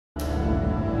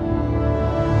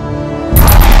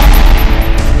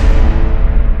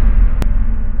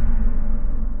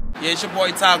Yeah, it's your boy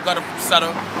Top Gutter from Sutter.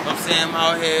 You know what I'm saying? I'm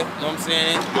out here. You know what I'm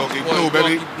saying? Yorkie Blue,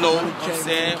 baby. Yorkie Blue. You know what I'm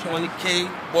saying?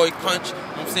 20K, Boy Punch. You know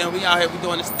what I'm saying? We out here, we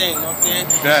doing this thing. You know what I'm saying?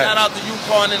 Shout out to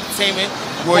Yukon Entertainment.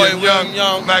 William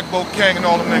Young, Black Boat King, and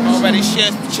all them niggas. Already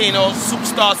Chance Pacino,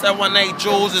 Superstars 718,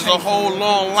 Jules. There's a whole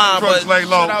long line, but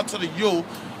shout out to the U.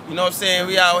 You know what I'm saying?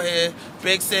 We out here,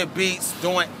 bigsidbeats,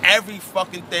 doing every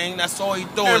fucking thing. That's all he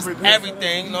do is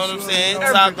everything. You know what I'm saying?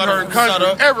 Top Gutter from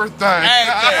Sutter. Everything. You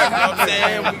know what I'm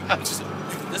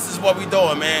saying? This is what we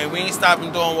doing, man. We ain't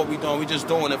stopping doing what we doing. We just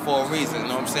doing it for a reason. You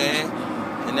know what I'm saying?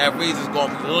 And that reason's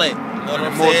gonna be lit. You know what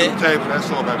I'm saying? Table, that's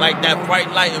all, baby. Like that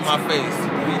bright light in my face.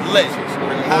 We lit.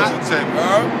 More to the table.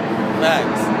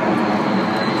 Facts.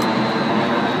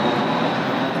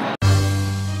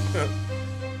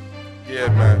 Yeah,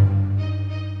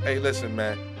 man. Hey, listen,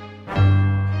 man.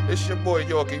 It's your boy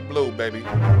Yorkie Blue, baby.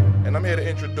 And I'm here to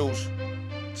introduce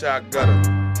Top Gutter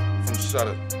from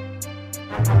Sutter.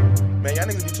 Man, y'all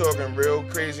niggas be talking real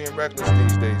crazy and reckless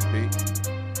these days, B.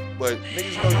 But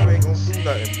niggas know you ain't gonna do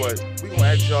nothing, but we gonna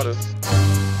ask y'all to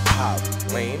pop,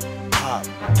 lean, pop,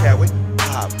 coward,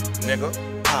 pop, nigga,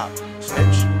 pop,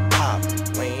 snitch, pop,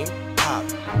 lean, pop,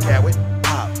 coward,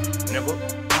 pop,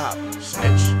 nigga, pop,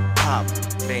 snitch, pop,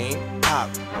 lean, pop,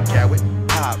 coward,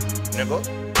 pop,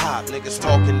 nigga, pop. Niggas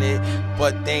talking it,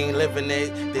 but they ain't living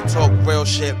it. They talk real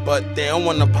shit, but they don't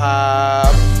wanna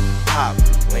pop. Pop,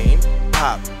 lean,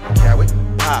 pop, coward,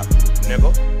 pop,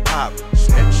 nigga, pop,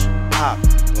 snitch, pop,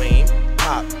 lean,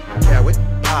 pop, coward,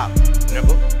 pop,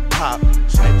 nigga, pop,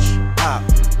 snitch, pop,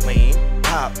 lean,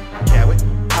 pop, coward,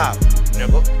 pop,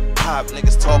 nigga, pop.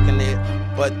 Niggas talking it,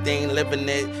 but they ain't living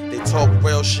it. They talk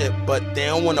real shit, but they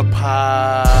don't wanna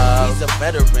pop. He's a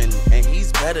veteran, and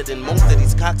he's better than most of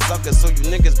these cocksuckers, so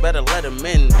you niggas better let him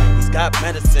in. He's got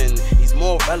medicine, he's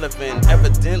more relevant.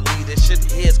 Evidently, this shit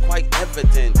here is quite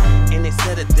evident. And they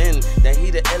said it then, that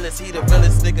he the illest, he the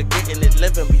realest nigga getting it,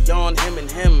 living beyond him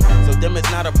and him. So them is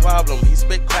not a problem. He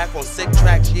spit crack on sick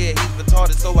tracks, yeah, he's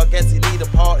retarded, so I guess he need a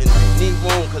pardon. Need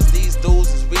room, cause these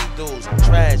dudes is redos,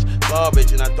 trash,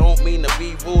 garbage, and I don't mean to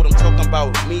be rude. I'm talking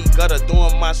about me, Gutter,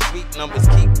 doing my street numbers,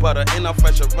 keep butter, and I'm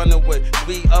fresher, running with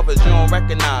 3 others you don't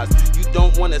recognize. You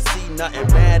don't wanna see nothing,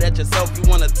 mad at yourself, you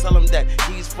wanna tell him that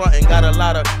he's frontin'. Got a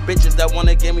lot of bitches that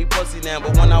wanna give me pussy now,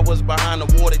 but when I was behind the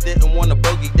wall, they didn't wanna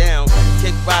boogie down.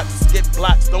 Kick rocks, skip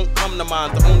blocks, don't come to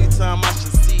mind. The only time I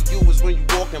should see you is when you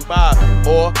walking by.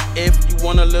 Or if you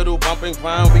want a little bump and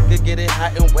grind, we could get it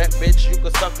hot and wet, bitch, you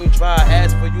could suck me dry.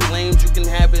 As for you lames, you can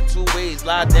have it 2 ways,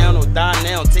 lie down or die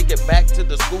now, take it back to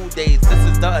the school days. This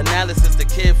is the analysis, the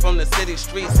kid from the city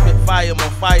streets, spit fire, more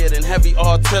fire than heavy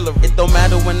artillery. It don't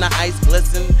matter when the ice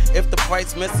glisten, if the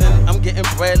price missing, I'm getting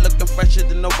bread looking fresher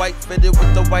than the white fitted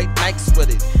with the white Nikes with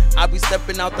it. I be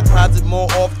stepping out the closet more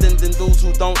often than dudes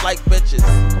who don't like bitches.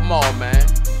 Come on, man.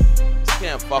 Just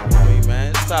can't fuck with me,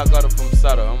 man. It's Top Gutter from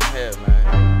Sutter. I'm here,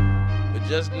 man. But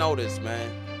just know this,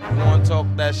 man. You wanna talk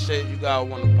that shit, you gotta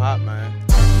wanna pop, man.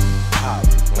 Pop,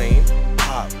 lean,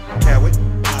 pop, coward,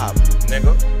 pop,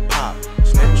 nigga, pop,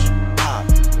 snitch, pop,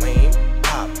 lean,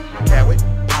 pop, coward,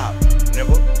 pop,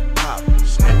 nigga, pop,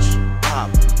 snitch, pop,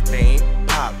 lean,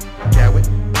 pop, coward,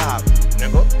 pop,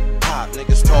 nigga, pop.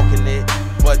 Niggas talking it,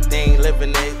 but they ain't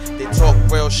living it. They talk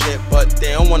real shit, but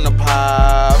they don't wanna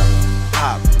pop.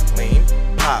 Pop, lean,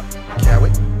 pop,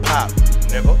 coward, pop,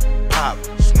 nigga, pop,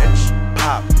 snitch,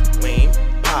 pop, lean,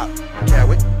 pop,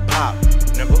 coward, pop,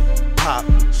 nigga, pop,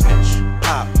 snitch,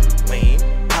 pop, lean,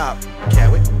 pop,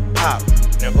 coward, pop,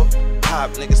 nigga, pop.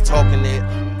 Niggas talking it,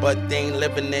 but they ain't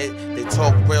living it. They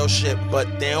talk real shit,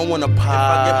 but they don't wanna pop. If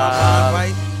I get my mind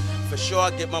right, for sure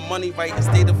I get my money right and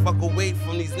stay the fuck away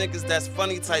from these niggas that's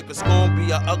funny type. It's gonna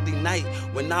be an ugly night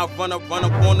when I run up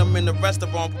on them in the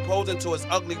restaurant proposing to his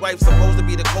ugly wife. Supposed to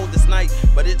be the coldest night,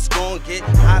 but it's gonna get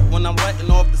hot when I'm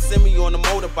letting off the semi on the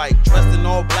motorbike. Dressed in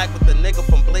all black with the nigga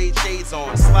from Blade shades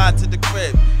on. Slide to the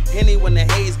crib. Henny when the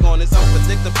haze gone, it's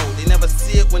unpredictable. They never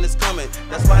see it when it's coming.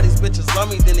 That's why these bitches love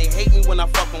me, then they hate me when I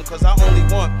fuck them. Cause I only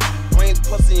want brains,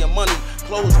 pussy, and money.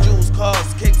 Clothes, jewels,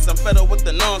 cars, kicks. I'm fed up with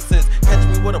the nonsense. Catch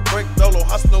me with a brick dolo,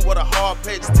 hustling with a hard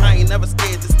pitch. I ain't never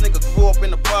scared. This nigga grew up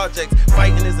in the projects.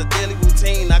 Fighting is a daily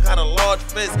routine. I got a large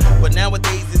fist, but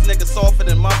nowadays these niggas softer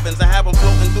than muffins. I have them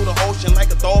floating through the ocean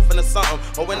like a dolphin or something,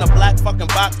 or in a black fucking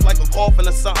box like a coffin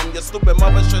or something. Your stupid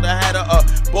mother shoulda had a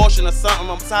abortion or something.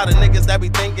 I'm tired of niggas that be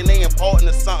thinking they important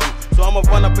or something. So I'ma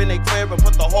run up in they crib and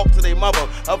put the hawk to their mother.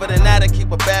 Other than that, I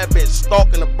keep a bad bitch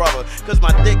stalking a brother. Cause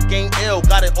my dick game came ill,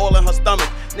 got it all in her stomach.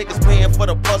 Niggas paying for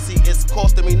the pussy, it's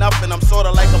costing me nothing. I'm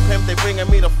sorta like a pimp, they bringing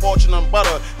me the fortune on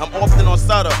butter. I'm often on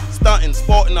sutter, stunting,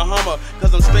 sporting a Hummer.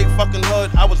 Cause I'm straight fucking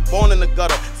hood, I was born in the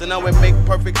gutter. So now it make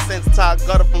perfect sense, tie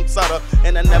gutter from sutter.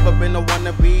 And I never been the one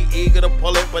to be eager to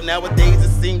pull it. But nowadays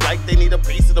it seems like they need a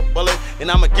piece of the bullet. And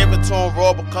I'ma give it to them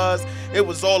raw because it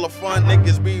was all a front.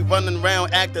 Niggas be running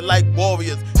around acting like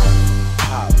warriors.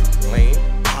 Pop, lean,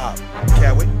 pop,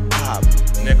 coward, pop,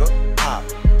 nigga, pop,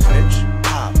 snitch,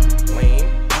 pop, lean,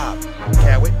 pop,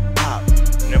 coward, pop,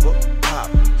 nigga, pop,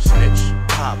 snitch,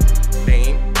 pop,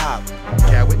 lean, pop,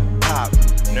 coward, pop,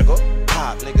 nigga,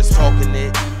 pop. Niggas talking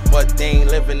it, but they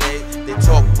ain't living it. They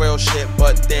talk real shit,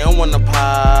 but they don't wanna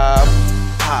pop.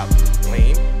 Pop,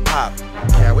 lean, pop,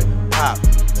 coward, pop,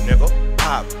 nigga,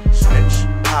 pop, snitch,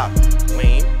 pop,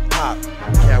 lean, pop,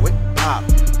 coward, pop,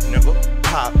 nigga,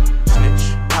 pop,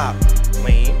 snitch, pop,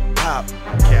 lean, pop,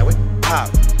 coward, pop,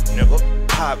 nigga,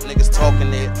 pop. Niggas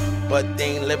talking it, but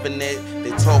they ain't living it.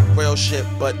 They talk real shit,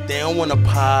 but they don't wanna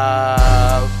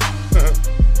pop.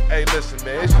 Hey, listen,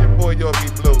 man, it's your boy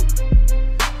Yorkie Blue.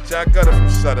 Jack Gutter from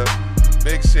Sutter,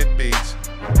 bigsidbeats.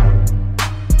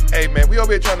 Hey, man, we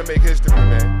over here trying to make history,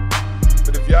 man.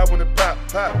 But if y'all wanna pop,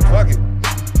 fuck it.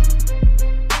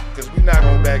 Cause we not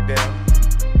gonna back down.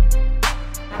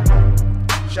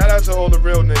 Shout out to all the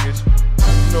real niggas.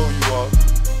 You know who you are.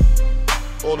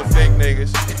 All the fake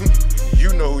niggas.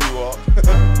 You know who you are.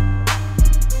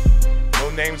 No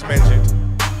names mentioned.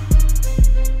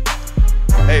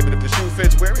 Hey, but if the shoe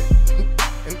fits, wear it.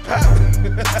 And pop.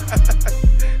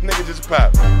 Nigga just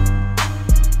pop.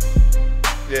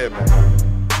 Yeah, man.